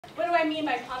What do I mean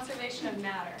by conservation of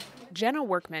matter? Jenna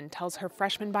Workman tells her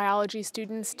freshman biology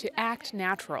students to act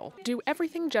natural, do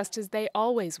everything just as they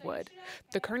always would.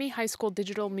 The Kearney High School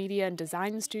digital media and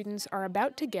design students are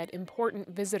about to get important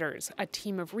visitors, a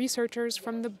team of researchers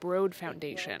from the Broad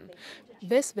Foundation.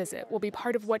 This visit will be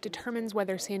part of what determines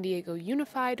whether San Diego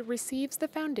Unified receives the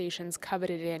foundation's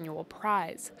coveted annual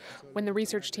prize. When the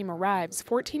research team arrives,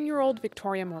 14-year-old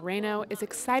Victoria Moreno is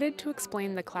excited to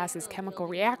explain the class's chemical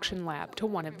reaction lab to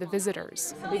one of the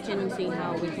visitors. We can see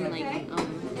how we can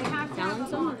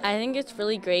balance them. I think it's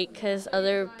really great because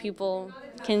other people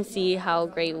can see how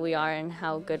great we are and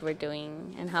how good we're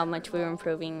doing and how much we're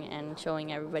improving and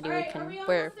showing everybody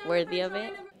we're worthy of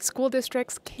it. School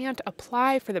districts can't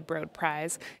apply for the Broad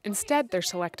Prize. Instead, they're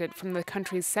selected from the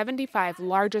country's 75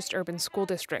 largest urban school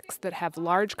districts that have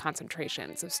large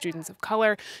concentrations of students of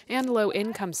color and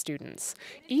low-income students.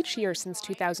 Each year since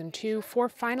 2002, 4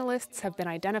 finalists have been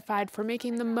identified for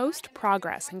making the most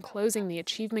progress in closing the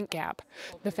achievement gap.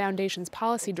 The foundation's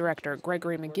policy director,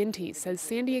 Gregory McGinty, says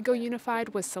San Diego Unified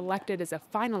was selected as a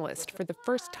finalist for the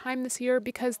first time this year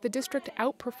because the district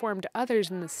outperformed others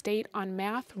in the state on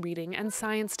math, reading, and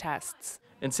science tests.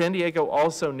 And San Diego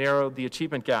also narrowed the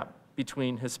achievement gap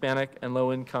between Hispanic and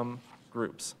low-income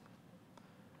groups.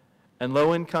 And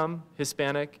low-income,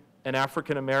 Hispanic, and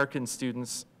African American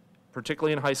students,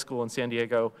 particularly in high school in San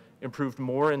Diego, improved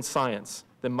more in science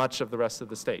than much of the rest of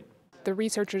the state. The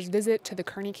researchers' visit to the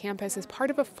Kearney campus is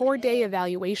part of a 4-day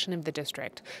evaluation of the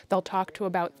district. They'll talk to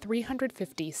about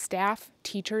 350 staff,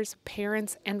 teachers,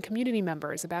 parents, and community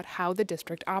members about how the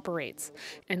district operates.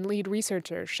 And lead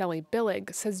researcher Shelley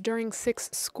Billig says during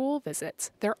 6 school visits,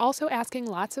 they're also asking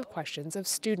lots of questions of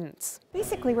students.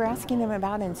 Basically, we're asking them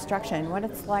about instruction, what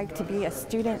it's like to be a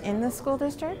student in the school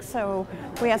district. So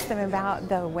we ask them about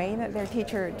the way that their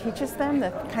teacher teaches them,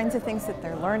 the kinds of things that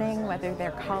they're learning, whether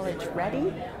they're college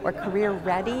ready or career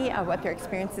ready, what their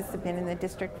experiences have been in the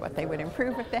district, what they would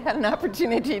improve if they had an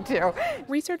opportunity to.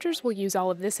 Researchers will use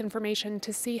all of this information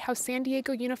to see how San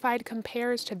Diego Unified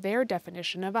compares to their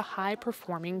definition of a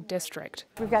high-performing district.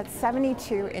 We've got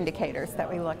 72 indicators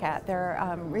that we look at. They're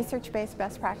research-based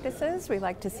best practices. We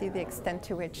like to see the extent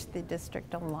to which the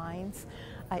district aligns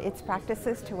its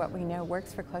practices to what we know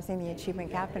works for closing the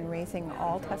achievement gap and raising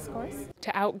all test scores.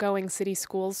 To outgoing city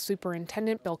schools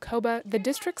superintendent Bill Koba, the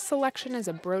district's selection as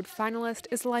a Broad finalist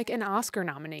is like an Oscar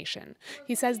nomination.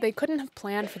 He says they couldn't have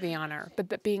planned for the honor, but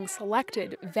that being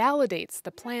selected validates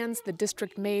the plans the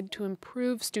district made to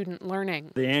improve student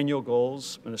learning. The annual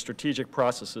goals and the strategic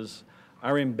processes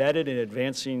are embedded in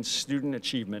advancing student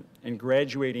achievement and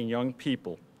graduating young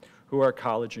people who are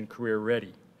college and career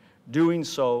ready. Doing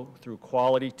so through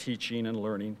quality teaching and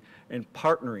learning and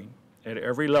partnering at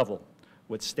every level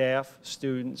with staff,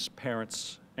 students,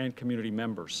 parents, and community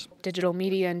members. Digital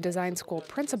Media and Design School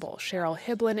principal Cheryl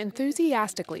Hiblin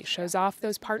enthusiastically shows off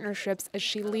those partnerships as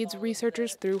she leads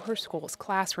researchers through her school's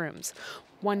classrooms.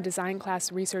 One design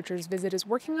class researchers visit is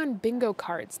working on bingo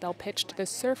cards they'll pitch to the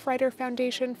Surfrider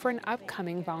Foundation for an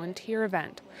upcoming volunteer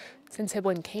event. Since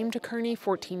Hiblin came to Kearney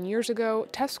 14 years ago,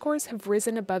 test scores have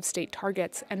risen above state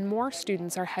targets and more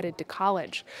students are headed to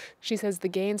college. She says the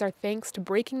gains are thanks to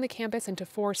breaking the campus into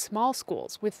 4 small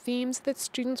schools with themes that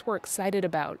students were excited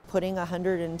about. Putting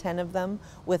 110 of them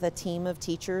with a team of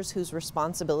teachers whose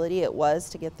responsibility it was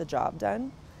to get the job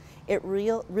done, it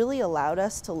really allowed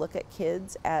us to look at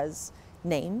kids as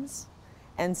names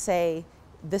and say,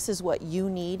 this is what you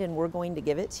need and we're going to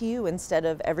give it to you, instead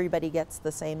of everybody gets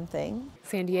the same thing.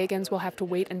 San Diegans will have to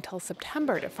wait until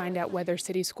September to find out whether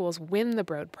city schools win the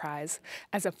Broad Prize.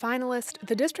 As a finalist,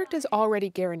 the district is already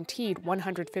guaranteed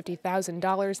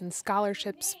 $150,000 in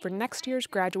scholarships for next year's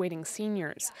graduating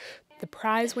seniors. The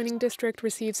prize-winning district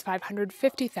receives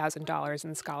 $550,000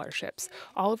 in scholarships,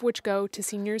 all of which go to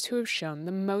seniors who have shown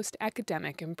the most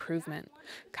academic improvement.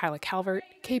 Kyla Calvert,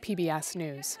 KPBS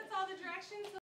News.